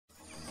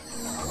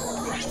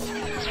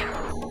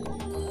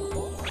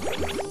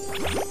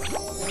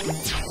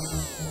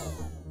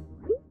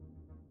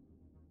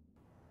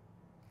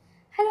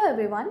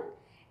everyone.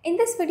 In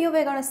this video we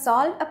are going to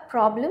solve a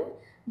problem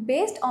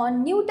based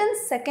on Newton's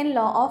second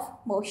law of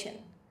motion.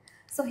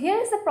 So here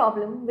is the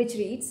problem which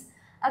reads,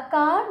 a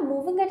car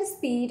moving at a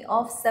speed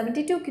of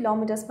 72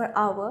 km per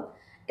hour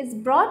is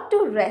brought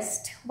to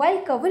rest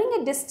while covering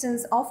a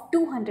distance of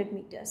 200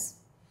 meters.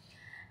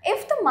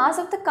 If the mass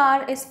of the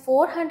car is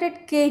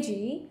 400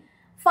 kg,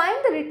 find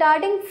the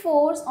retarding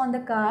force on the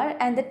car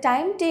and the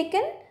time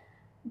taken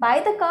by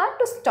the car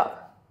to stop.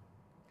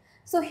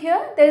 So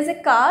here there is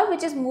a car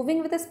which is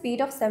moving with a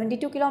speed of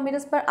 72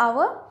 km per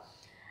hour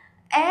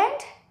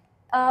and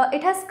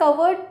it has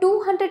covered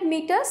 200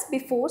 meters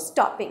before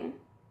stopping.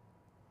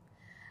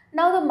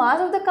 Now the mass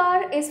of the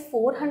car is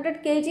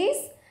 400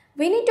 kgs.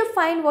 We need to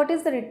find what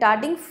is the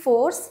retarding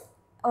force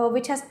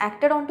which has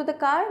acted onto the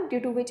car due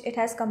to which it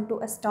has come to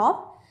a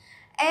stop,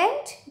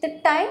 and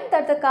the time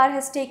that the car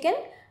has taken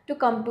to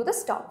come to the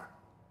stop.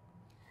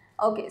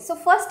 Okay, so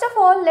first of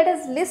all, let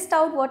us list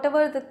out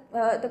whatever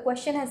the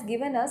question has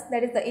given us,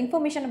 that is the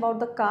information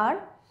about the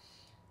car.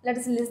 Let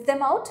us list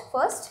them out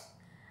first.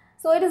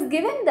 So it is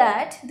given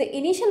that the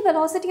initial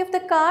velocity of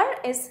the car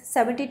is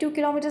 72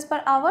 km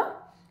per hour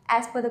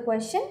as per the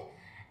question.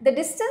 The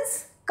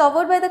distance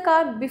covered by the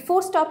car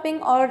before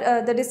stopping, or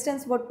the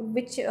distance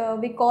which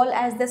we call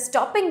as the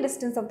stopping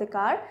distance of the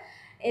car,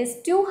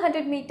 is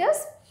 200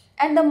 meters,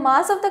 and the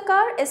mass of the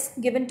car is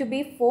given to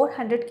be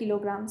 400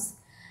 kilograms.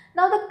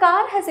 Now the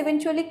car has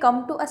eventually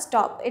come to a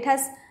stop, it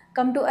has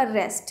come to a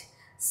rest.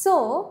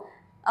 So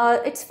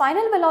its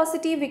final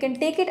velocity, we can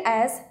take it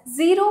as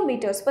 0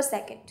 meters per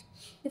second.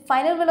 The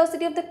final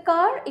velocity of the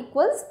car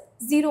equals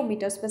 0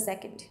 meters per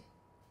second.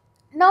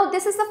 Now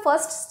this is the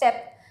first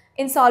step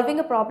in solving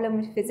a problem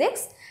in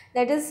physics,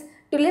 that is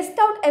to list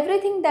out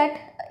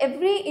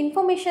every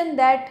information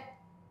that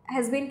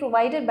has been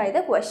provided by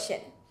the question.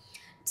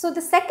 So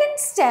the second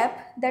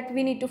step that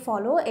we need to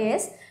follow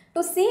is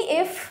to see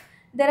if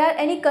there are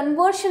any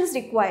conversions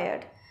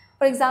required.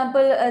 For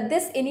example,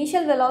 this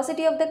initial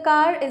velocity of the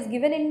car is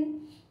given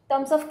in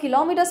terms of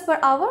kilometers per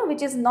hour,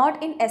 which is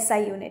not in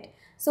SI unit.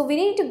 So we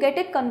need to get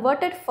it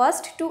converted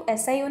first to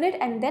SI unit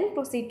and then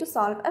proceed to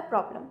solve a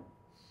problem.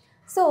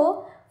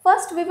 So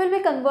first we will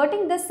be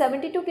converting this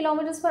 72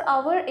 kilometers per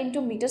hour into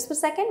meters per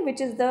second,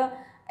 which is the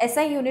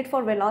SI unit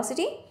for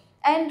velocity,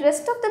 and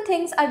rest of the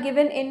things are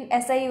given in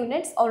SI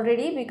units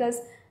already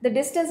because the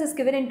distance is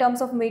given in terms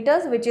of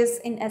meters, which is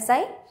in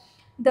SI.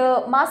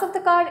 The mass of the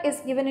car is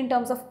given in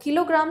terms of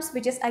kilograms,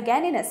 which is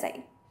again in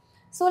SI.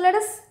 So let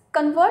us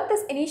convert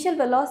this initial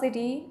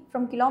velocity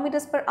from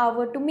kilometers per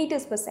hour to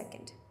meters per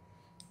second.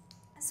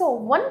 So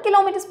 1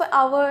 kilometers per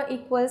hour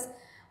equals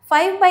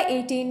 5 by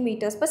 18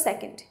 meters per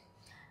second.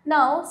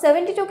 Now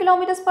 72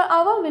 kilometers per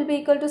hour will be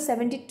equal to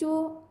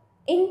 72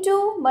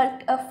 into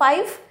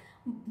 5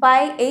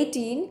 by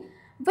 18,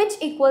 which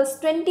equals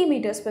 20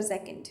 meters per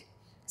second.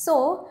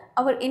 So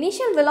our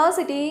initial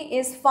velocity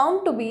is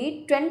found to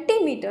be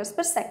 20 meters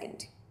per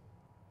second.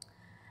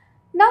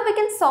 Now we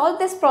can solve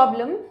this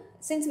problem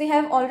since we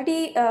have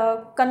already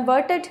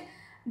converted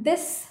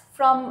this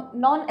from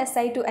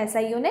non-SI to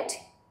SI unit.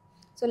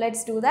 So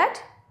let's do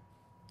that.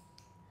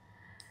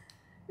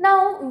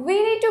 Now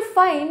we need to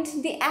find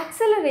the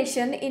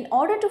acceleration in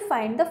order to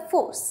find the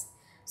force.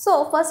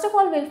 So first of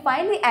all, we'll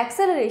find the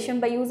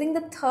acceleration by using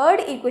the third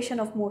equation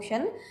of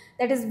motion,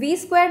 that is v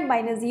squared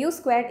minus u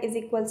squared is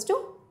equals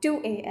to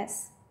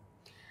 2as.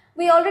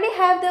 We already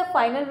have the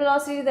final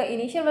velocity, the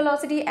initial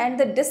velocity, and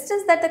the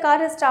distance that the car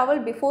has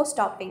traveled before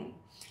stopping.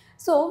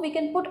 So we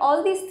can put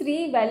all these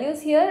three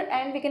values here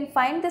and we can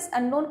find this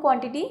unknown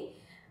quantity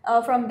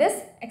from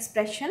this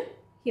expression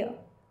here.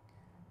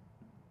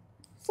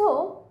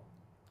 So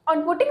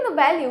on putting the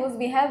values,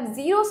 we have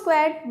 0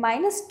 squared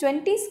minus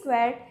 20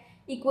 squared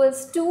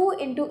equals 2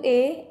 into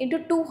a into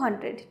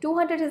 200.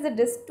 200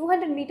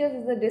 meters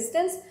is the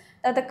distance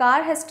that the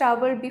car has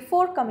traveled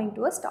before coming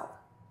to a stop.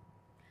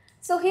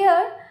 So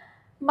here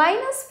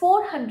minus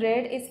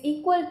 400 is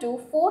equal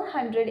to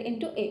 400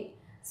 into a.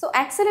 So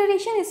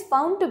acceleration is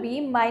found to be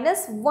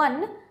minus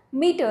 1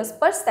 meters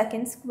per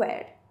second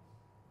squared.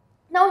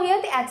 Now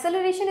here the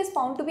acceleration is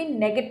found to be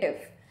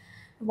negative.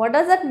 What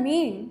does that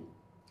mean?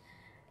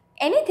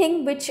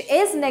 Anything which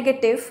is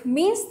negative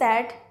means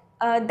that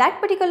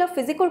that particular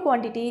physical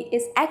quantity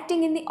is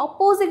acting in the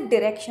opposite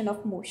direction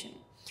of motion.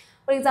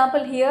 For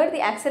example, here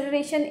the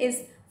acceleration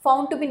is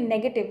found to be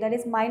negative, that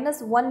is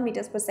minus 1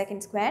 meters per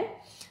second squared.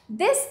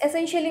 This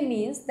essentially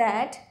means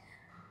that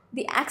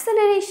the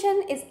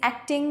acceleration is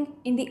acting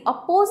in the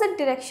opposite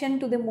direction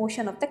to the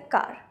motion of the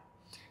car,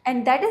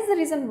 and that is the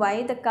reason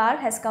why the car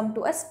has come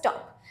to a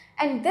stop.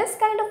 And this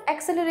kind of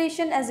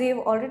acceleration, as we have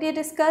already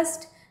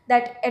discussed,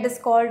 that it is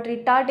called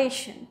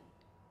retardation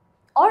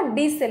or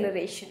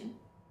deceleration.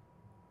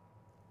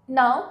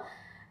 Now,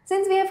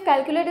 since we have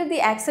calculated the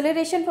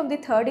acceleration from the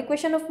third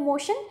equation of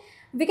motion,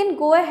 we can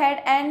go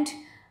ahead and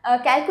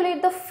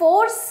calculate the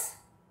force,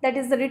 that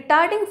is the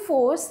retarding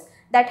force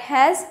that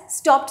has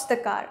stopped the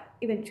car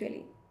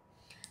eventually.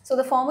 So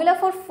the formula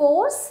for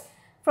force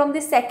from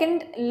the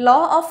second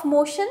law of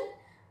motion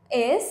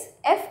is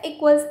F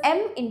equals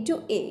m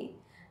into a.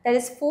 that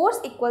is force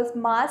equals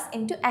mass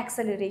into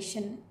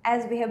acceleration,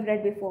 as we have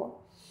read before.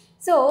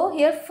 So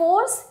here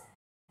force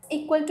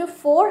equal to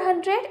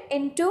 400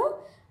 into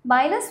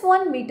minus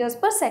 1 meters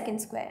per second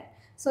square.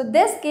 So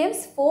this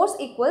gives force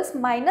equals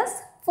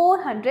minus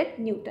 400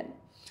 Newton.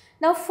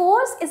 Now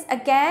force is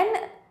again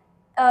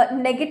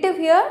negative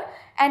here,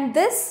 and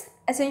this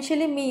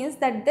essentially means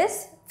that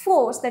this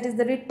force, that is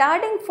the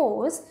retarding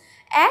force,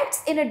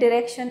 acts in a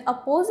direction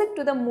opposite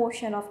to the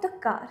motion of the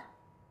car.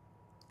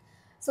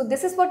 So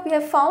this is what we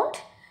have found.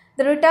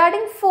 The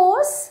retarding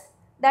force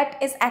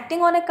that is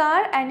acting on a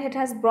car and it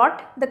has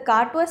brought the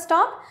car to a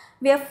stop,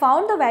 we have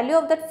found the value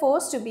of that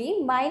force to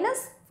be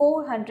minus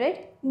 400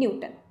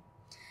 Newton.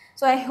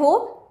 So I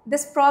hope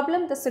this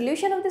problem, the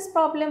solution of this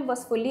problem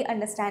was fully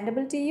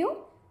understandable to you.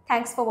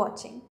 Thanks for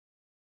watching.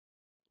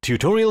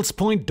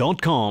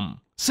 TutorialsPoint.com.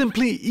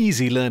 Simply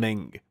easy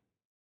learning.